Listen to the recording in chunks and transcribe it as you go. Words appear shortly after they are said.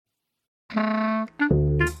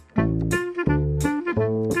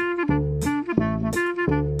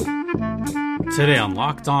Today on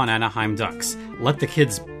Locked On Anaheim Ducks, let the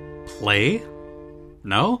kids play?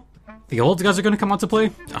 No? The old guys are going to come out to play?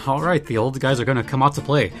 Alright, the old guys are going to come out to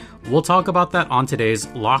play. We'll talk about that on today's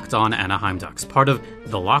Locked On Anaheim Ducks, part of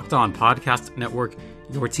the Locked On Podcast Network,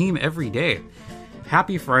 your team every day.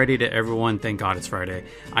 Happy Friday to everyone. Thank God it's Friday.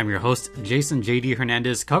 I'm your host, Jason J.D.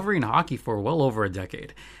 Hernandez, covering hockey for well over a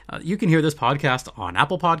decade. You can hear this podcast on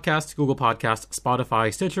Apple Podcasts, Google Podcasts,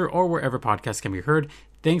 Spotify, Stitcher, or wherever podcasts can be heard.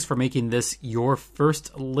 Thanks for making this your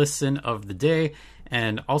first listen of the day.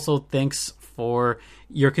 And also thanks for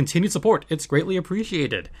your continued support. It's greatly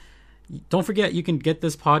appreciated. Don't forget, you can get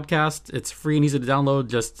this podcast. It's free and easy to download.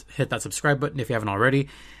 Just hit that subscribe button if you haven't already.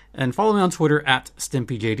 And follow me on Twitter at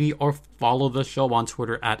StimpyJD, or follow the show on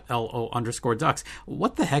Twitter at LO_Ducks.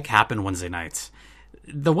 What the heck happened Wednesday night?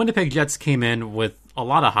 The Winnipeg Jets came in with a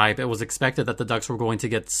lot of hype. It was expected that the Ducks were going to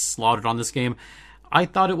get slaughtered on this game. I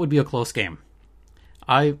thought it would be a close game.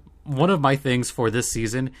 One of my things for this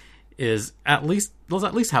season is let's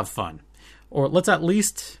at least have fun. Or let's at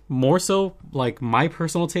least, more so, like my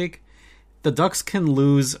personal take, the Ducks can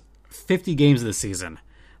lose 50 games this season.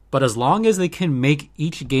 But as long as they can make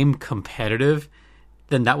each game competitive,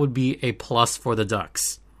 then that would be a plus for the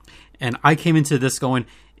Ducks. And I came into this going,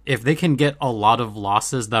 if they can get a lot of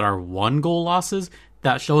losses that are one-goal losses,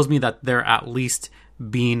 that shows me that they're at least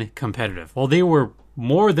being competitive. Well, they were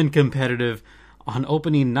more than competitive on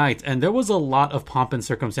opening night, and there was a lot of pomp and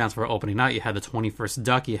circumstance for opening night. You had the 21st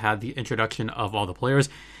Duck, you had the introduction of all the players,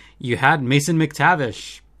 you had Mason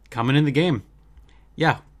McTavish coming in the game.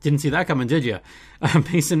 Yeah, didn't see that coming, did you?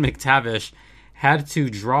 Mason McTavish had to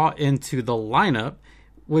draw into the lineup,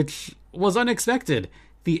 which was unexpected.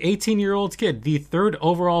 The 18-year-old kid, the third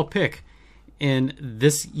overall pick in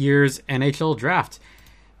this year's NHL draft.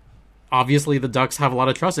 Obviously, the Ducks have a lot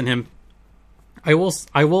of trust in him. I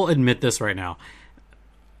will admit this right now.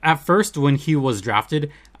 At first, when he was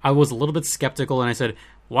drafted, I was a little bit skeptical, and I said,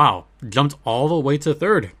 wow, jumped all the way to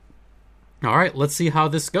third. All right, let's see how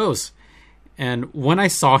this goes. And when I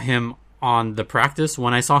saw him on the practice,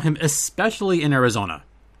 when I saw him especially in Arizona,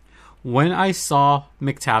 when I saw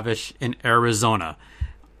McTavish in Arizona,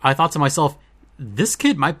 I thought to myself, this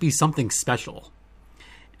kid might be something special.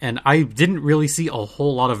 And I didn't really see a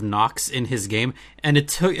whole lot of knocks in his game, and it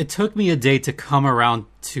took me a day to come around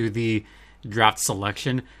to the draft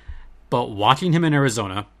selection. But watching him in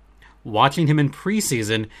Arizona, watching him in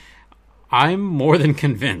preseason, I'm more than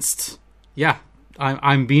convinced. Yeah,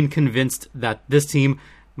 I'm being convinced that this team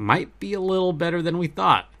might be a little better than we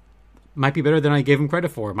thought. Might be better than I gave him credit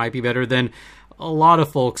for. Might be better than a lot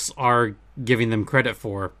of folks are giving them credit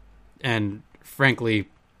for. And frankly,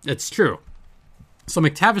 it's true. So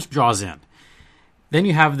McTavish draws in. Then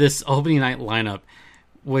you have this opening night lineup,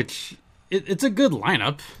 which it's a good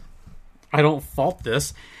lineup. I don't fault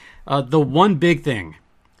this. The one big thing,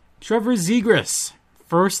 Trevor Zegras,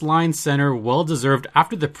 first line center, well-deserved.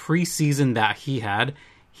 After the preseason that he had,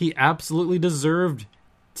 he absolutely deserved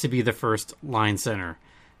to be the first line center.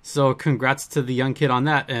 So congrats to the young kid on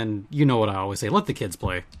that. And you know what I always say, let the kids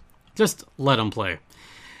play. Just let them play.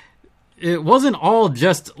 It wasn't all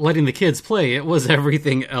just letting the kids play. It was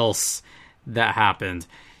everything else that happened.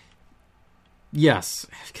 Yes.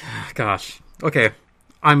 Gosh. Okay.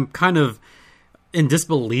 I'm kind of in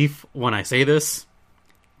disbelief when I say this.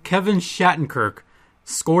 Kevin Shattenkirk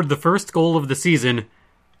scored the first goal of the season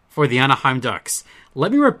for the Anaheim Ducks.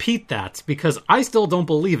 Let me repeat that because I still don't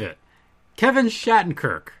believe it. Kevin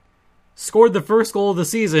Shattenkirk scored the first goal of the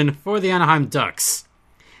season for the Anaheim Ducks.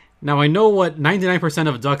 Now, I know what 99%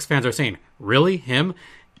 of Ducks fans are saying. Really? Him?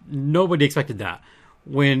 Nobody expected that.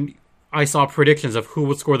 When I saw predictions of who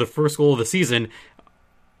would score the first goal of the season,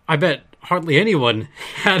 I bet hardly anyone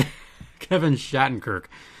had Kevin Shattenkirk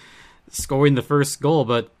scoring the first goal.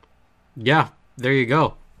 But, yeah, there you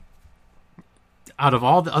go. Out of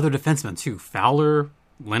all the other defensemen, too, Fowler,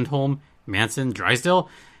 Lindholm, Manson, Drysdale,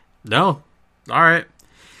 no. All right.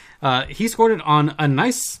 He scored it on a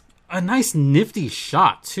nice nifty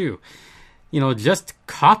shot, too. Just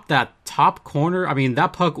caught that top corner. I mean,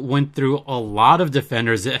 that puck went through a lot of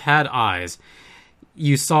defenders. It had eyes.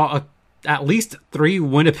 You saw at least 3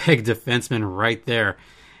 Winnipeg defensemen right there.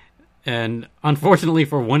 And unfortunately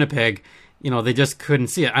for Winnipeg, they just couldn't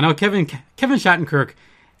see it. I know Kevin Shattenkirk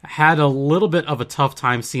had a little bit of a tough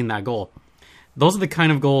time seeing that goal. Those are the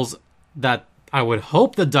kind of goals that I would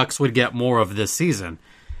hope the Ducks would get more of this season.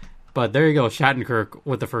 But there you go, Shattenkirk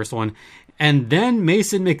with the first one. And then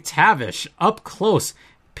Mason McTavish up close,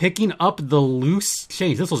 picking up the loose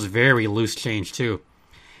change. This was very loose change, too.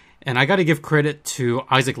 And I got to give credit to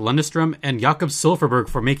Isaac Lundestrom and Jakob Silfverberg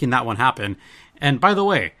for making that one happen. And by the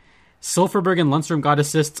way, Silfverberg and Lundstrom got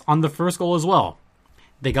assists on the first goal as well.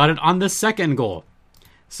 They got it on the second goal.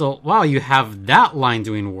 So, wow, you have that line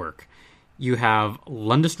doing work. You have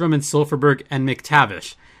Lundstrom and Silfverberg and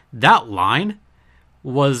McTavish. That line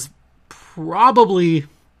was probably,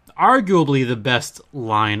 arguably, the best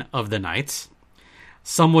line of the night.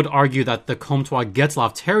 Some would argue that the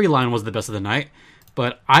Comtois-Getzlaf-Terry line was the best of the night,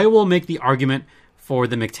 but I will make the argument for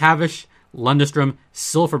the McTavish, Lundstrom,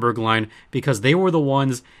 Silfverberg line because they were the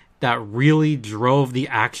ones that really drove the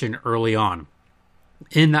action early on.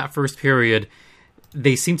 In that first period,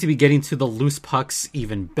 they seem to be getting to the loose pucks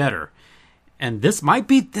even better. And this might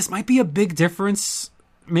be a big difference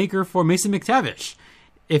maker for Mason McTavish.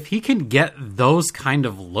 If he can get those kind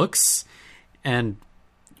of looks and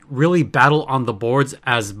really battle on the boards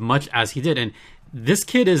as much as he did. And this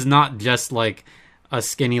kid is not just like a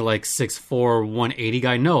skinny, like 6'4", 180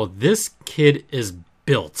 guy. No, this kid is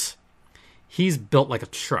built. He's built like a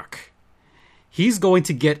truck. He's going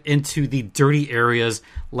to get into the dirty areas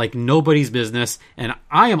like nobody's business, and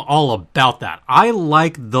I am all about that. I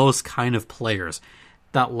like those kind of players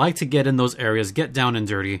that like to get in those areas, get down and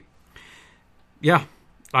dirty. Yeah,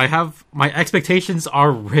 I have my expectations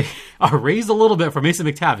are raised a little bit for Mason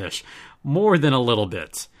McTavish, more than a little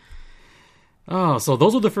bit. Oh, so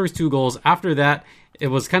those were the first two goals. After that, it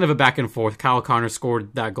was kind of a back and forth. Kyle Connor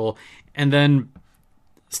scored that goal, and then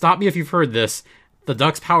stop me if you've heard this. The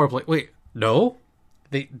Ducks power play. Wait, no,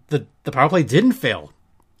 the power play didn't fail.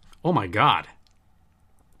 Oh my god!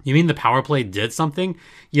 You mean the power play did something?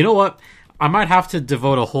 You know what? I might have to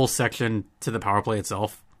devote a whole section to the power play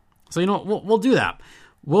itself. So you know what? We'll do that.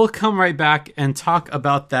 We'll come right back and talk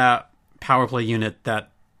about that power play unit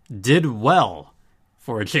that did well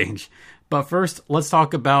for a change. But first, let's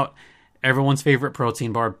talk about everyone's favorite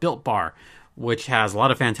protein bar, Built Bar, which has a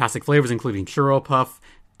lot of fantastic flavors, including Churro Puff,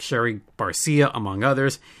 Cherry Barcia, among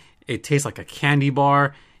others. It tastes like a candy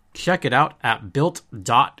bar. Check it out at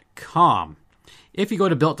Built.com. If you go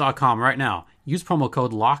to Built.com right now, use promo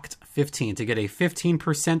code LOCKED15 to get a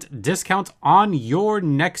 15% discount on your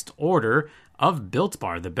next order of Built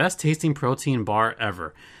Bar, the best tasting protein bar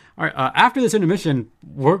ever. All right, after this intermission,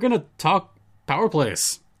 we're going to talk power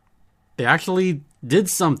plays. They actually did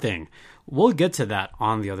something. We'll get to that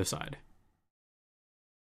on the other side.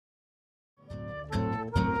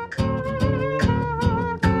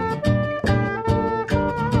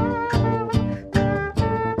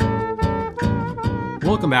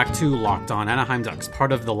 Welcome back to Locked On Anaheim Ducks,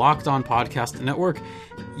 part of the Locked On Podcast Network.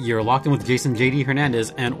 You're locked in with Jason JD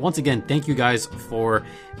Hernandez, and once again, thank you guys for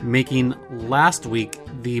making last week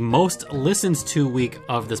the most listened to week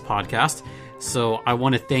of this podcast. So I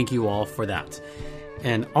want to thank you all for that.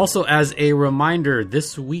 And also as a reminder,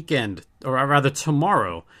 this weekend, or rather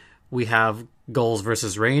tomorrow, we have Gulls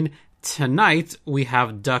versus Reign. Tonight, we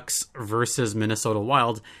have Ducks versus Minnesota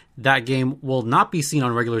Wild. That game will not be seen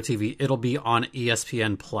on regular TV. It'll be on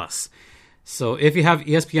ESPN+. So if you have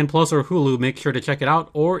ESPN Plus or Hulu, make sure to check it out.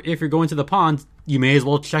 Or if you're going to the pond, you may as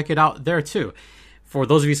well check it out there too. For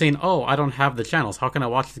those of you saying, oh, I don't have the channels, how can I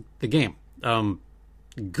watch the game?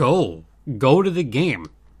 Go to the game.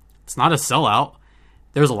 It's not a sellout.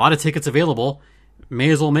 There's a lot of tickets available. May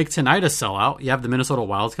as well make tonight a sellout. You have the Minnesota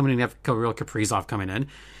Wild coming in. You have Kirill Kaprizov coming in.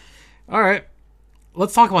 All right,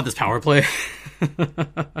 let's talk about this power play.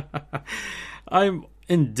 I'm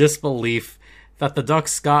in disbelief that the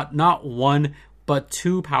Ducks got not one, but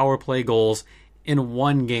two power play goals in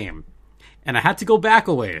one game. And I had to go back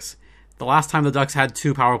a ways. The last time the Ducks had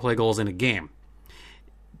two power play goals in a game.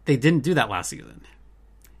 They didn't do that last season.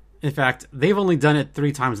 In fact, they've only done it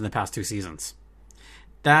 3 times in the past 2 seasons.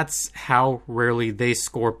 That's how rarely they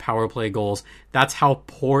score power play goals. That's how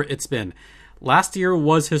poor it's been. Last year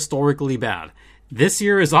was historically bad. This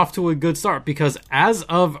year is off to a good start because as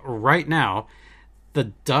of right now, the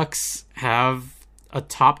Ducks have a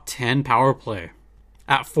top 10 power play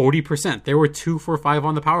at 40%. They were 2 for 5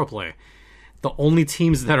 on the power play. The only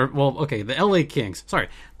teams that are,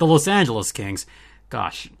 the Los Angeles Kings.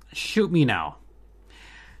 Gosh, shoot me now.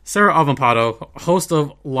 Sarah Avampado, host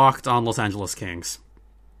of Locked On Los Angeles Kings,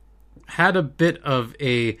 had a bit of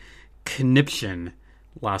a conniption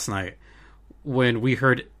last night when we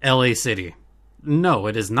heard LA City. No,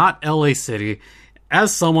 it is not LA City.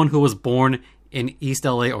 As someone who was born in East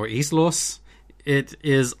LA or East Los, it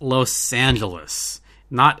is Los Angeles.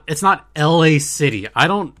 It's not LA City. I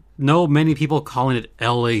don't know many people calling it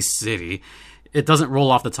LA City. It doesn't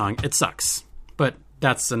roll off the tongue. It sucks. But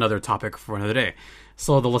that's another topic for another day.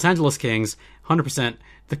 So the Los Angeles Kings, 100%.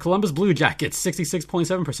 The Columbus Blue Jackets,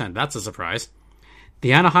 66.7%. That's a surprise.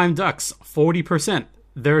 The Anaheim Ducks, 40%.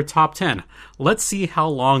 They're top 10. Let's see how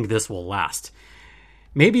long this will last.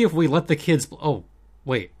 Maybe if we let the kids... Oh,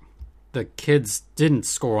 wait. The kids didn't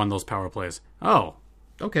score on those power plays. Oh,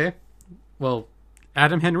 okay. Well,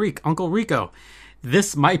 Adam Henrique, Uncle Rico.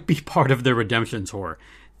 This might be part of the redemption tour.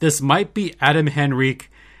 This might be Adam Henrique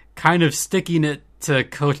kind of sticking it to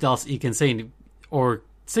Coach Dallas Eakins, saying, or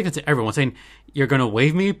sticking it to everyone, saying, you're going to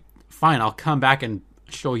waive me? Fine, I'll come back and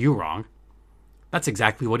show you wrong. That's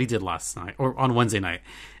exactly what he did last night, or on Wednesday night,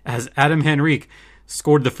 as Adam Henrique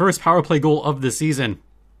scored the first power play goal of the season.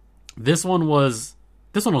 This one was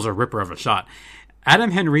a ripper of a shot.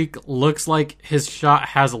 Adam Henrique looks like his shot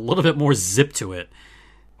has a little bit more zip to it.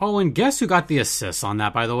 Oh, and guess who got the assist on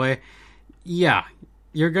that, by the way? Yeah,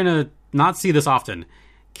 you're going to not see this often.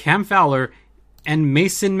 Cam Fowler and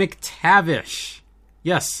Mason McTavish.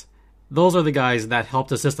 Yes, those are the guys that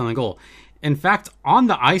helped assist on the goal. In fact, on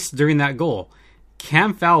the ice during that goal,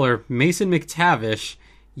 Cam Fowler, Mason McTavish,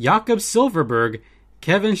 Jakob Silverberg,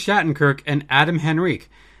 Kevin Shattenkirk, and Adam Henrique.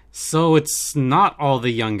 So it's not all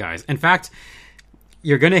the young guys. In fact,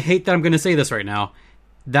 you're going to hate that I'm going to say this right now.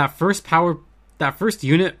 That first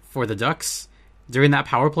unit for the Ducks during that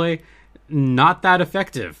power play, not that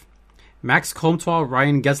effective. Max Comtois,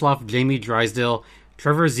 Ryan Getzlaf, Jamie Drysdale,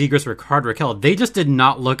 Trevor Zegras, Rickard Rakell, they just did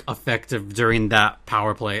not look effective during that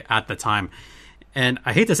power play at the time. And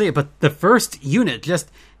I hate to say it, but the first unit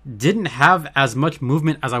just didn't have as much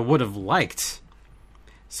movement as I would have liked.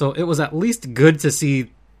 So it was at least good to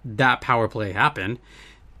see that power play happen.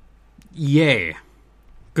 Yay.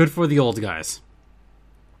 Good for the old guys.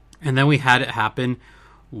 And then we had it happen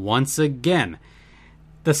once again.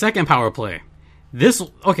 The second power play.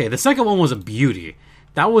 The second one was a beauty.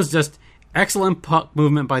 That was just excellent puck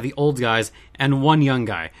movement by the old guys and one young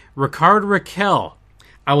guy, Rickard Rakell.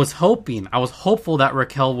 I was hopeful that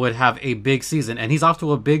Rakell would have a big season, and he's off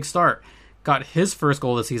to a big start. Got his first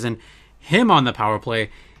goal of the season, him on the power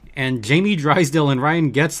play, and Jamie Drysdale and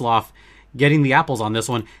Ryan Getzlaf getting the apples on this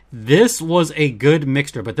one. This was a good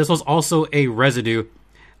mixture, but this was also a residue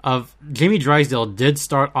of Jamie Drysdale did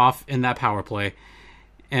start off in that power play,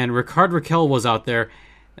 and Rickard Rakell was out there,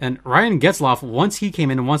 and Ryan Getzlaf, once he came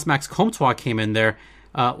in, and once Max Comtois came in there,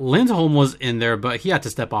 Lindholm was in there, but he had to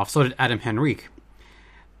step off. So did Adam Henrique.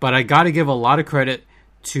 But I got to give a lot of credit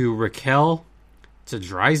to Rakell, to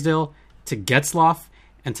Drysdale, to Getzlaf,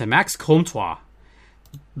 and to Max Comtois.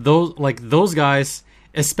 Those guys,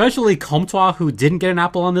 especially Comtois, who didn't get an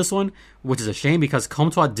apple on this one, which is a shame because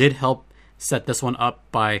Comtois did help set this one up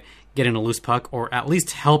by getting a loose puck or at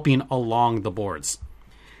least helping along the boards.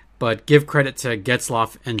 But give credit to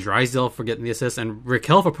Getzlaf and Drysdale for getting the assist and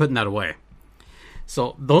Rakell for putting that away.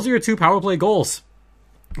 So those are your two power play goals.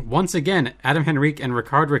 Once again, Adam Henrique and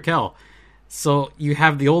Rickard Rakell. So you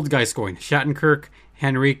have the old guy scoring. Shattenkirk,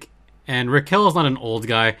 Henrique, and Rakell is not an old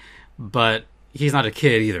guy, but he's not a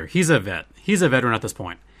kid either. He's a vet. He's a veteran at this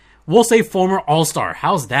point. We'll say former All-Star.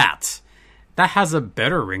 How's that? That has a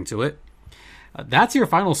better ring to it. That's your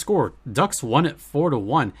final score. Ducks won it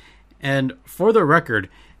 4-1. And for the record,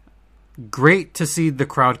 great to see the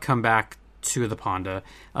crowd come back to the Ponda.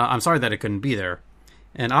 I'm sorry that it couldn't be there.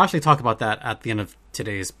 And I'll actually talk about that at the end of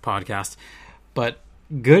today's podcast. But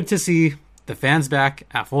good to see the fans back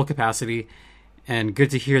at full capacity. And good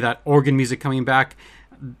to hear that organ music coming back.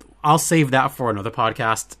 I'll save that for another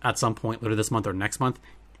podcast at some point later this month or next month.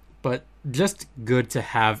 But just good to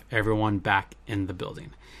have everyone back in the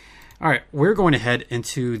building. All right, we're going to head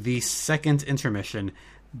into the second intermission.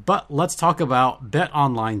 But let's talk about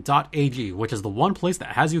betonline.ag, which is the one place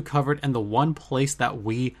that has you covered and the one place that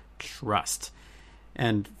we trust.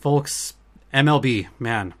 And folks, MLB,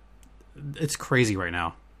 man, it's crazy right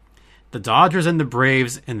now. The Dodgers and the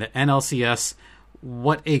Braves in the NLCS,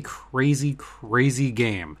 what a crazy, crazy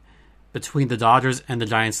game between the Dodgers and the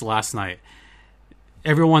Giants last night.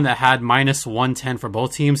 Everyone that had minus 110 for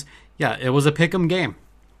both teams, yeah, it was a pick'em game.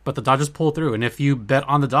 But the Dodgers pulled through, and if you bet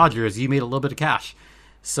on the Dodgers, you made a little bit of cash.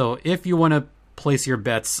 So if you want to place your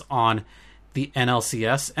bets on the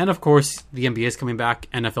NLCS, and of course the NBA is coming back,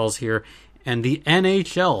 NFL's here, and the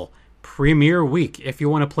NHL Premier Week. If you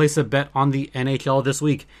want to place a bet on the NHL this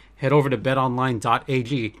week, head over to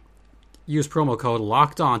betonline.ag. Use promo code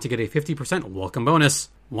LOCKEDON to get a 50% welcome bonus.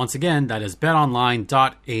 Once again, that is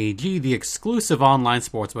betonline.ag, the exclusive online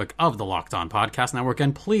sportsbook of the Locked On Podcast Network.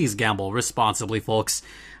 And please gamble responsibly, folks.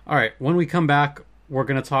 All right, when we come back, we're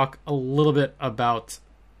going to talk a little bit about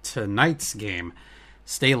tonight's game.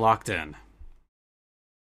 Stay locked in.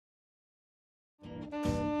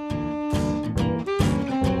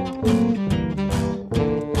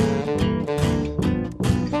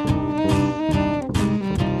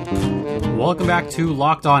 Welcome back to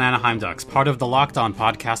Locked On Anaheim Ducks, part of the Locked On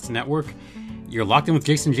Podcast Network, You're locked in with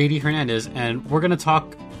Jason JD Hernandez, and we're going to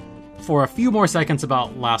talk for a few more seconds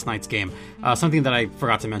about last night's game. Something that I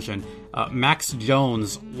forgot to mention. Max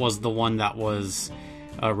Jones was the one that was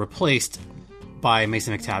replaced by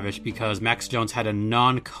Mason McTavish because Max Jones had a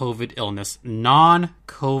non-COVID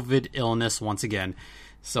illness once again.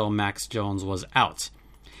 So Max Jones was out.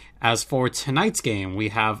 As for tonight's game, we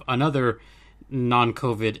have another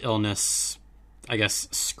non-COVID illness, I guess,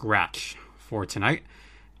 scratch for tonight.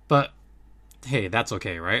 But hey, that's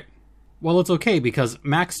okay, right? Well, it's okay because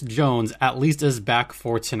Max Jones at least is back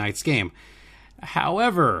for tonight's game.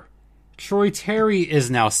 However, Troy Terry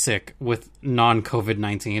is now sick with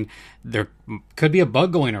non-COVID-19. There could be a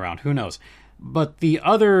bug going around, who knows? But the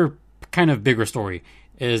other kind of bigger story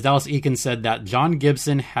is Dallas Eakins said that John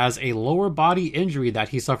Gibson has a lower body injury that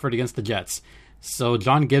he suffered against the Jets. So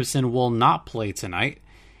John Gibson will not play tonight.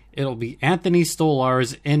 It'll be Anthony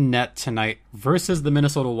Stolarz in net tonight versus the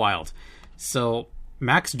Minnesota Wild. So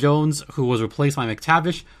Max Jones, who was replaced by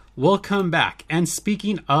McTavish, will come back. And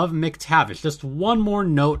speaking of McTavish, just one more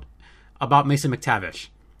note about Mason McTavish.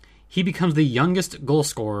 He becomes the youngest goal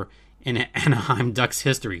scorer in Anaheim Ducks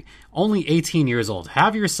history. Only 18 years old.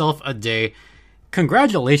 Have yourself a day.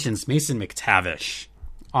 Congratulations, Mason McTavish,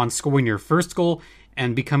 on scoring your first goal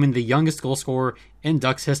and becoming the youngest goal scorer in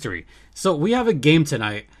Ducks history. So we have a game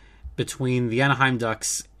tonight between the Anaheim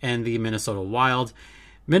Ducks and the Minnesota Wild.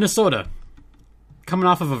 Minnesota, coming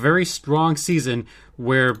off of a very strong season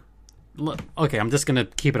where, okay, I'm just going to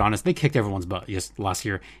keep it honest. They kicked everyone's butt last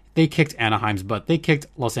year. They kicked Anaheim's butt. They kicked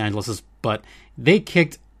Los Angeles' butt. They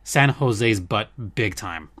kicked San Jose's butt big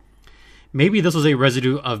time. Maybe this was a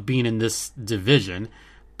residue of being in this division,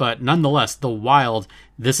 but nonetheless, the Wild,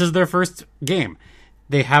 this is their first game.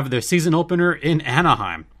 They have their season opener in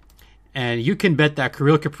Anaheim. And you can bet that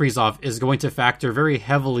Kirill Kaprizov is going to factor very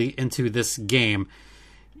heavily into this game.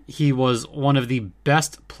 He was one of the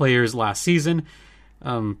best players last season.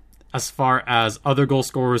 As far as other goal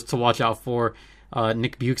scorers to watch out for,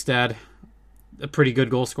 Nick Bjugstad, a pretty good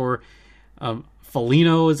goal scorer.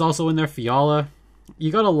 Foligno is also in there, Fiala.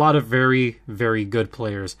 You got a lot of very, very good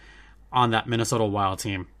players on that Minnesota Wild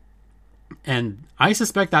team. And I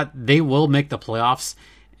suspect that they will make the playoffs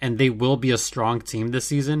and they will be a strong team this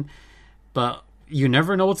season. But you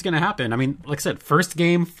never know what's going to happen. I mean, like I said, first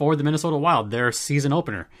game for the Minnesota Wild, their season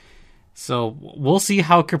opener. So we'll see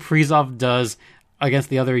how Kaprizov does against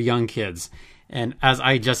the other young kids. And as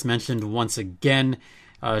I just mentioned once again,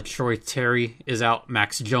 Troy Terry is out,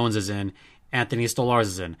 Max Jones is in, Anthony Stolarz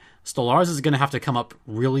is in. Stolarz is going to have to come up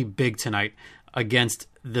really big tonight against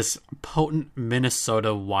this potent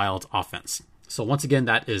Minnesota Wild offense. So once again,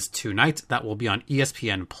 that is tonight. That will be on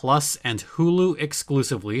ESPN Plus and Hulu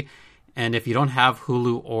exclusively. And if you don't have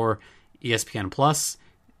Hulu or ESPN Plus,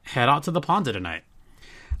 head out to the Ponza tonight.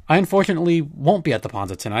 I unfortunately won't be at the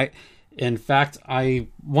Ponza tonight. In fact, I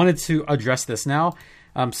wanted to address this now.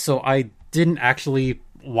 So I didn't actually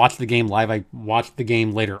watch the game live. I watched the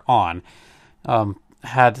game later on.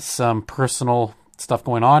 Had some personal stuff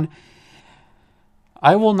going on.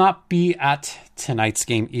 I will not be at tonight's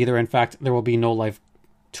game either. In fact, there will be no live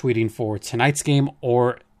tweeting for tonight's game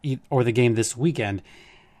or the game this weekend.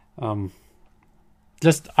 I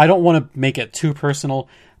don't want to make it too personal,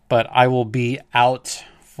 but I will be out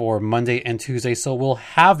for Monday and Tuesday, so we'll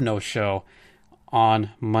have no show on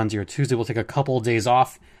Monday or Tuesday. We'll take a couple of days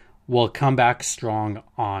off. We'll come back strong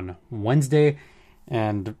on Wednesday,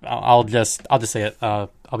 and I'll just say it. I'll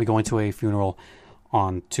be going to a funeral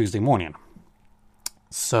on Tuesday morning.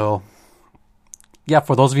 So, yeah,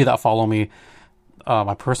 for those of you that follow me,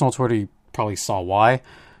 my personal Twitter, you probably saw why.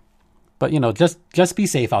 But, just be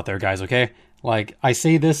safe out there, guys, okay? Like, I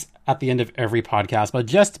say this at the end of every podcast, but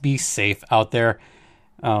just be safe out there.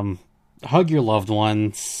 Hug your loved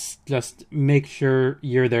ones. Just make sure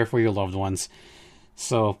you're there for your loved ones.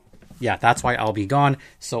 So, yeah, that's why I'll be gone.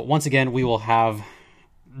 So, once again, we will have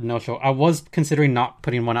no show. I was considering not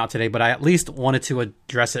putting one out today, but I at least wanted to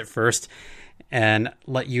address it first and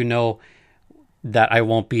let you know that I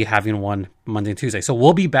won't be having one Monday and Tuesday. So,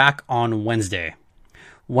 we'll be back on Wednesday.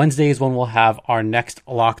 Wednesday is when we'll have our next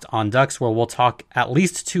Locked on Ducks, where we'll talk at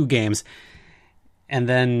least 2 games. And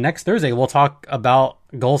then next Thursday, we'll talk about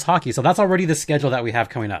Gulls hockey. So that's already the schedule that we have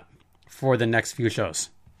coming up for the next few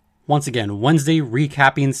shows. Once again, Wednesday,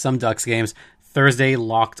 recapping some Ducks games. Thursday,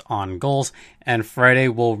 Locked on Gulls. And Friday,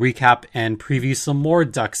 we'll recap and preview some more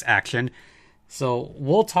Ducks action. So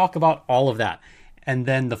we'll talk about all of that. And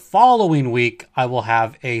then the following week, I will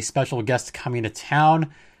have a special guest coming to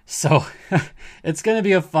town. So it's going to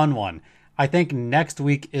be a fun one. I think next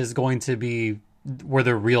week is going to be where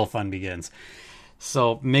the real fun begins.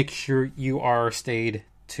 So make sure you are stayed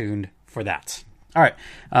tuned for that. All right.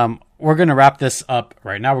 We're going to wrap this up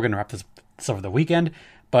right now. We're going to wrap this over the weekend.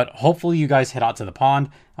 But hopefully you guys head out to the pond.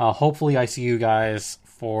 Hopefully I see you guys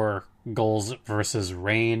for Gulls versus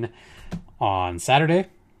Reign on Saturday.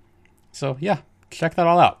 So, yeah, check that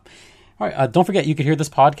all out. All right. Don't forget, you can hear this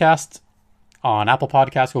podcast on Apple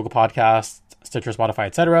Podcasts, Google Podcasts, Stitcher, Spotify,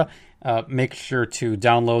 etc. Make sure to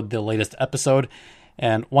download the latest episode.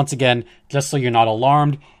 And once again, just so you're not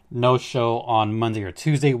alarmed, no show on Monday or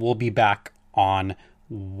Tuesday. We'll be back on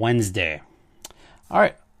Wednesday. All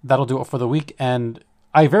right, that'll do it for the week. And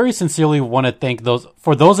I very sincerely want to thank those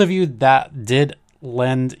of you that did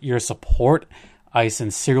lend your support. I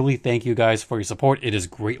sincerely thank you guys for your support. It is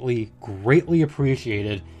greatly, greatly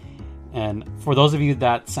appreciated. And for those of you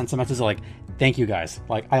that sent some messages like, thank you guys.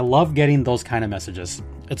 Like, I love getting those kind of messages.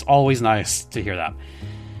 It's always nice to hear that.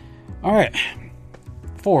 All right.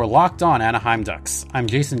 For Locked On Anaheim Ducks, I'm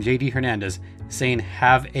Jason JD Hernandez saying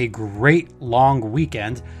have a great long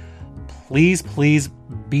weekend. Please, please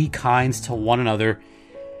be kind to one another.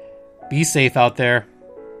 Be safe out there.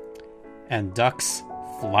 And Ducks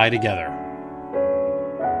fly together.